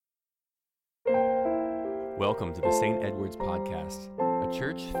Welcome to the St. Edward's Podcast, a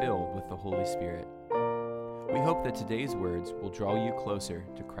church filled with the Holy Spirit. We hope that today's words will draw you closer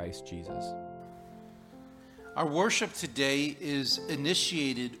to Christ Jesus. Our worship today is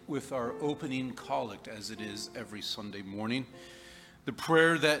initiated with our opening collect, as it is every Sunday morning. The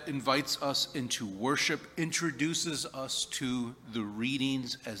prayer that invites us into worship introduces us to the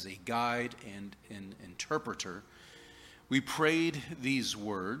readings as a guide and an interpreter. We prayed these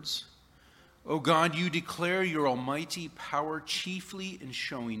words: O God, you declare your almighty power chiefly in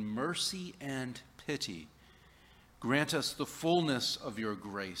showing mercy and pity. Grant us the fullness of your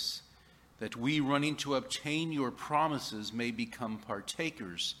grace, that we, running to obtain your promises, may become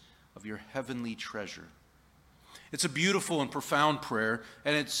partakers of your heavenly treasure. It's a beautiful and profound prayer,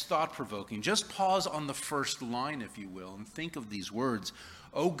 and it's thought-provoking. Just pause on the first line, if you will, and think of these words.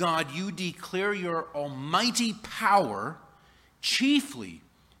 O God, you declare your almighty power chiefly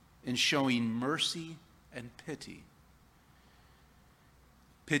in showing mercy and pity.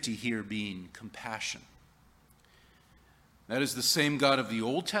 Pity here being compassion. That is the same God of the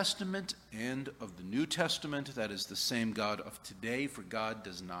Old Testament and of the New Testament. That is the same God of today, for God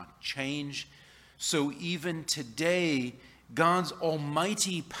does not change. So even today, God's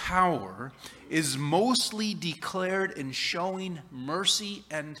almighty power is mostly declared in showing mercy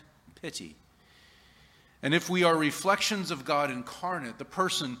and pity. And if we are reflections of God incarnate, the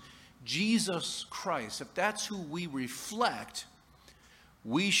person Jesus Christ, if that's who we reflect,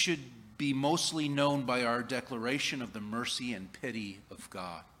 we should be mostly known by our declaration of the mercy and pity of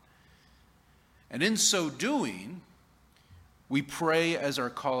God. And in so doing, we pray as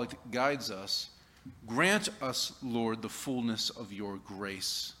our collect guides us, grant us, Lord, the fullness of your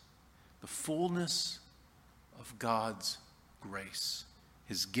grace, the fullness of God's grace,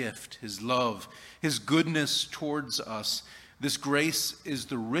 his gift, his love, his goodness towards us. This grace is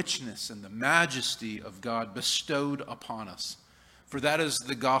the richness and the majesty of God bestowed upon us. For that is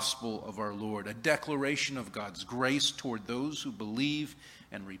the gospel of our Lord, a declaration of God's grace toward those who believe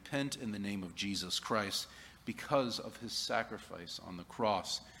and repent in the name of Jesus Christ because of his sacrifice on the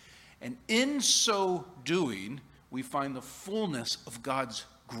cross. And in so doing, we find the fullness of God's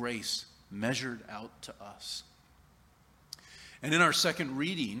grace measured out to us. And in our second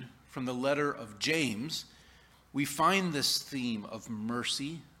reading from the letter of James, we find this theme of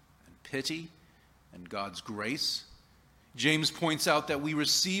mercy and pity and God's grace. James points out that we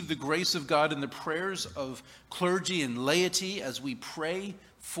receive the grace of God in the prayers of clergy and laity as we pray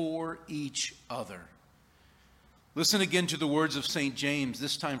for each other. Listen again to the words of St. James,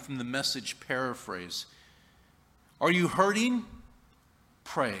 this time from the Message paraphrase. Are you hurting?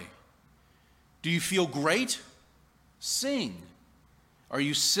 Pray. Do you feel great? Sing. Are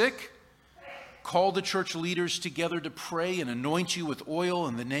you sick? Call the church leaders together to pray and anoint you with oil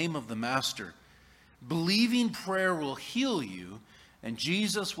in the name of the Master. Believing prayer will heal you, and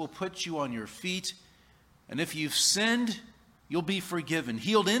Jesus will put you on your feet. And if you've sinned, you'll be forgiven,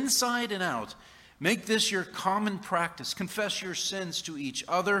 healed inside and out. Make this your common practice. Confess your sins to each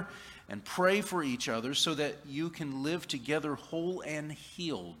other and pray for each other so that you can live together whole and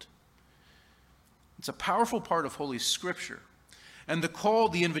healed. It's a powerful part of Holy Scripture. And the call,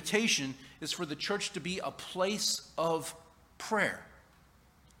 the invitation, is for the church to be a place of prayer.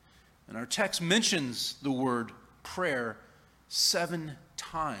 And our text mentions the word prayer 7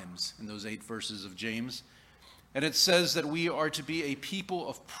 times in those 8 verses of James. And it says that we are to be a people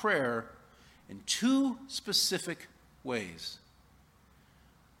of prayer in 2 specific ways.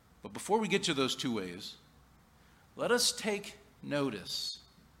 But before we get to those 2 ways, let us take notice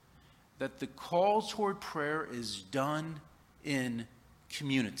that the call toward prayer is done in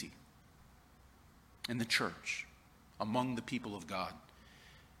community, in the church, among the people of God.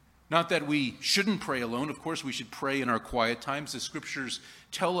 Not that we shouldn't pray alone. Of course, we should pray in our quiet times. The Scriptures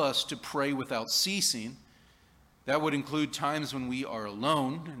tell us to pray without ceasing. That would include times when we are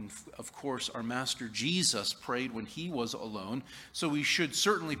alone. And of course, our Master Jesus prayed when he was alone. So we should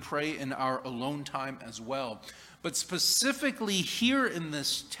certainly pray in our alone time as well. But specifically here in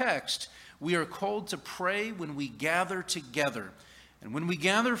this text, we are called to pray when we gather together. And when we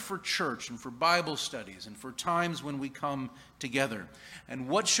gather for church and for Bible studies and for times when we come together. And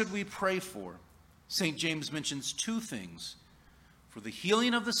what should we pray for? St. James mentions 2 things: for the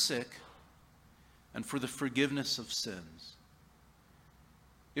healing of the sick and for the forgiveness of sins.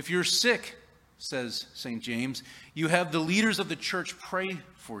 If you're sick, says St. James, you have the leaders of the church pray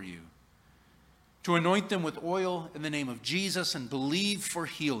for you, to anoint them with oil in the name of Jesus and believe for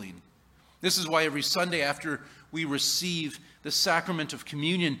healing. This is why every Sunday after we receive the sacrament of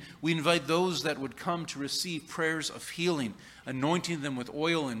communion, we invite those that would come to receive prayers of healing, anointing them with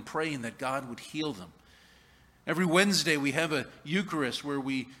oil and praying that God would heal them. Every Wednesday we have a Eucharist where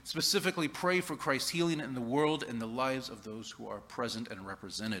we specifically pray for Christ's healing in the world and the lives of those who are present and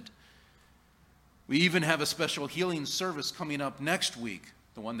represented. We even have a special healing service coming up next week,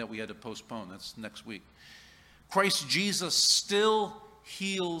 the one that we had to postpone. That's next week. Christ Jesus still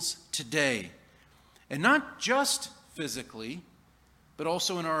heals today, and not just physically, but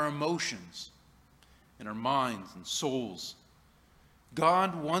also in our emotions, in our minds and souls.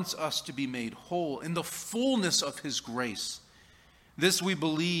 God wants us to be made whole in the fullness of His grace. This we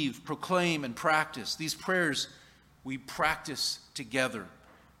believe, proclaim, and practice. These prayers we practice together,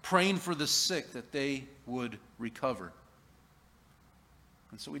 praying for the sick that they would recover.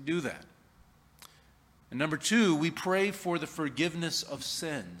 And so we do that. And number 2, we pray for the forgiveness of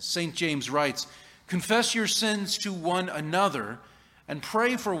sins. St. James writes, "Confess your sins to one another and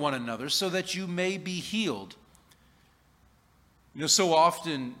pray for one another so that you may be healed." So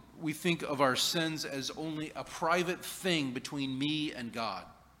often we think of our sins as only a private thing between me and God.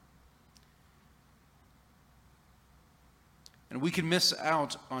 And we can miss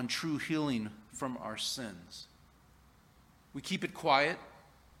out on true healing from our sins. We keep it quiet,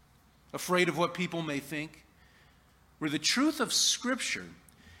 afraid of what people may think, where the truth of Scripture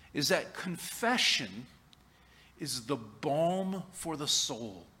is that confession is the balm for the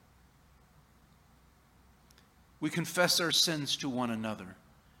soul. We confess our sins to one another,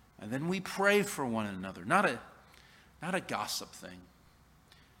 and then we pray for one another. Not a gossip thing,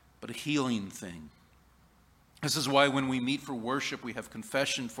 but a healing thing. This is why when we meet for worship, we have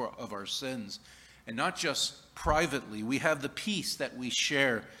confession of our sins. And not just privately, we have the peace that we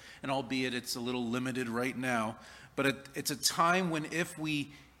share. And albeit it's a little limited right now, but it's a time when if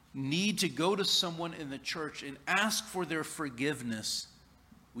we need to go to someone in the church and ask for their forgiveness,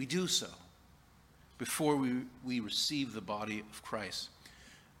 we do so before we receive the body of Christ.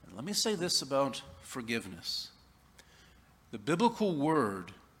 And let me say this about forgiveness. The biblical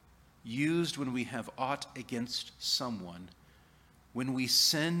word used when we have aught against someone, when we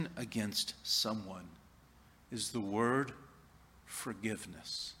sin against someone, is the word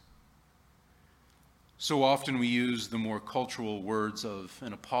forgiveness. So often we use the more cultural words of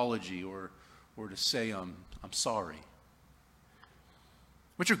an apology or to say, I'm sorry,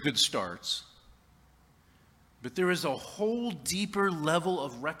 which are good starts. But there is a whole deeper level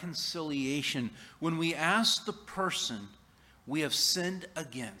of reconciliation when we ask the person we have sinned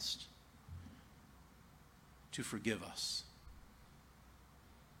against to forgive us.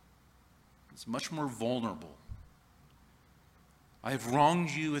 It's much more vulnerable. I have wronged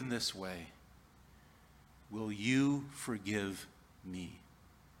you in this way. Will you forgive me?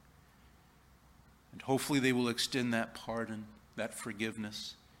 And hopefully they will extend that pardon, that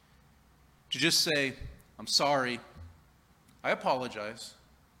forgiveness, to just say, I'm sorry, I apologize.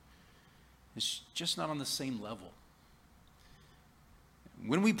 It's just not on the same level.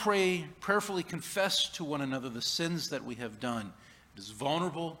 When we prayerfully confess to one another the sins that we have done, it is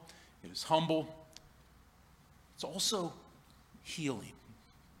vulnerable, it is humble, it's also healing.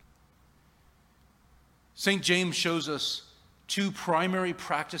 St. James shows us 2 primary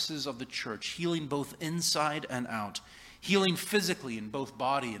practices of the church, healing both inside and out, healing physically in both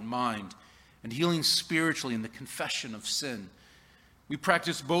body and mind, and healing spiritually in the confession of sin. We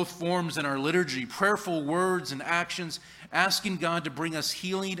practice both forms in our liturgy, prayerful words and actions, asking God to bring us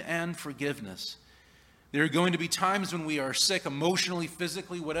healing and forgiveness. There are going to be times when we are sick emotionally,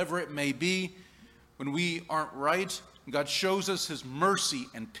 physically, whatever it may be, when we aren't right. God shows us His mercy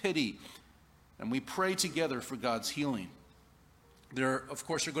and pity, and we pray together for God's healing. There, of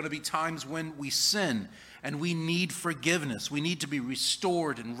course, are going to be times when we sin and we need forgiveness. We need to be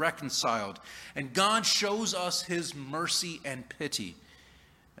restored and reconciled. And God shows us His mercy and pity.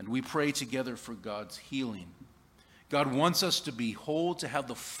 And we pray together for God's healing. God wants us to be whole, to have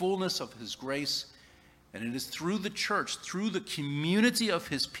the fullness of His grace. And it is through the church, through the community of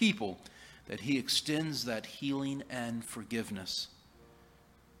His people, that He extends that healing and forgiveness.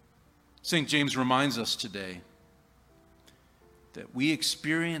 St. James reminds us today that we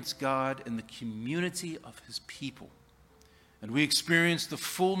experience God in the community of His people. And we experience the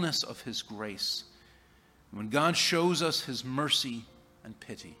fullness of His grace when God shows us His mercy and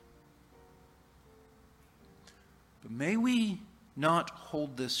pity. But may we not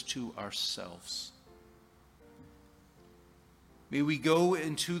hold this to ourselves. May we go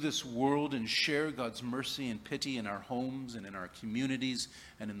into this world and share God's mercy and pity in our homes and in our communities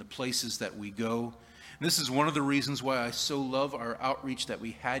and in the places that we go. And this is one of the reasons why I so love our outreach that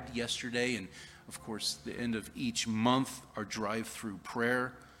we had yesterday, and of course the end of each month, our drive-through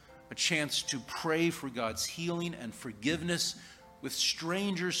prayer, a chance to pray for God's healing and forgiveness with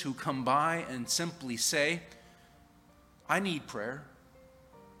strangers who come by and simply say, I need prayer.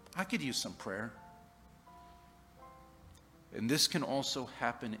 I could use some prayer. And this can also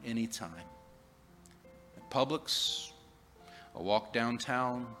happen anytime. At Publix, a walk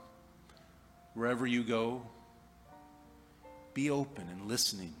downtown, wherever you go, be open and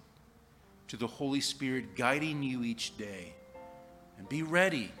listening to the Holy Spirit guiding you each day. And be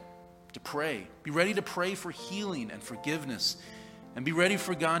ready to pray. Be ready to pray for healing and forgiveness. And be ready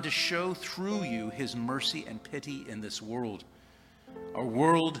for God to show through you His mercy and pity in this world. Our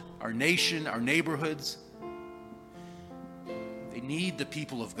world, our nation, our neighborhoods, they need the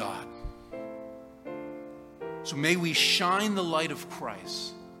people of God. So may we shine the light of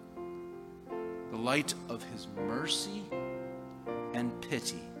Christ, the light of His mercy and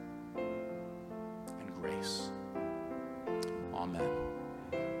pity and grace. Amen.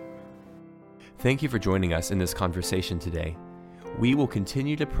 Thank you for joining us in this conversation today. We will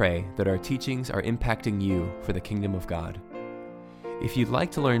continue to pray that our teachings are impacting you for the kingdom of God. If you'd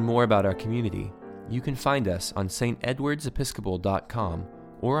like to learn more about our community, you can find us on stedwardsepiscopal.com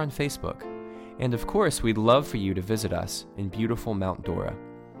or on Facebook. And of course, we'd love for you to visit us in beautiful Mount Dora.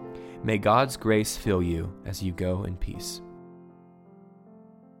 May God's grace fill you as you go in peace.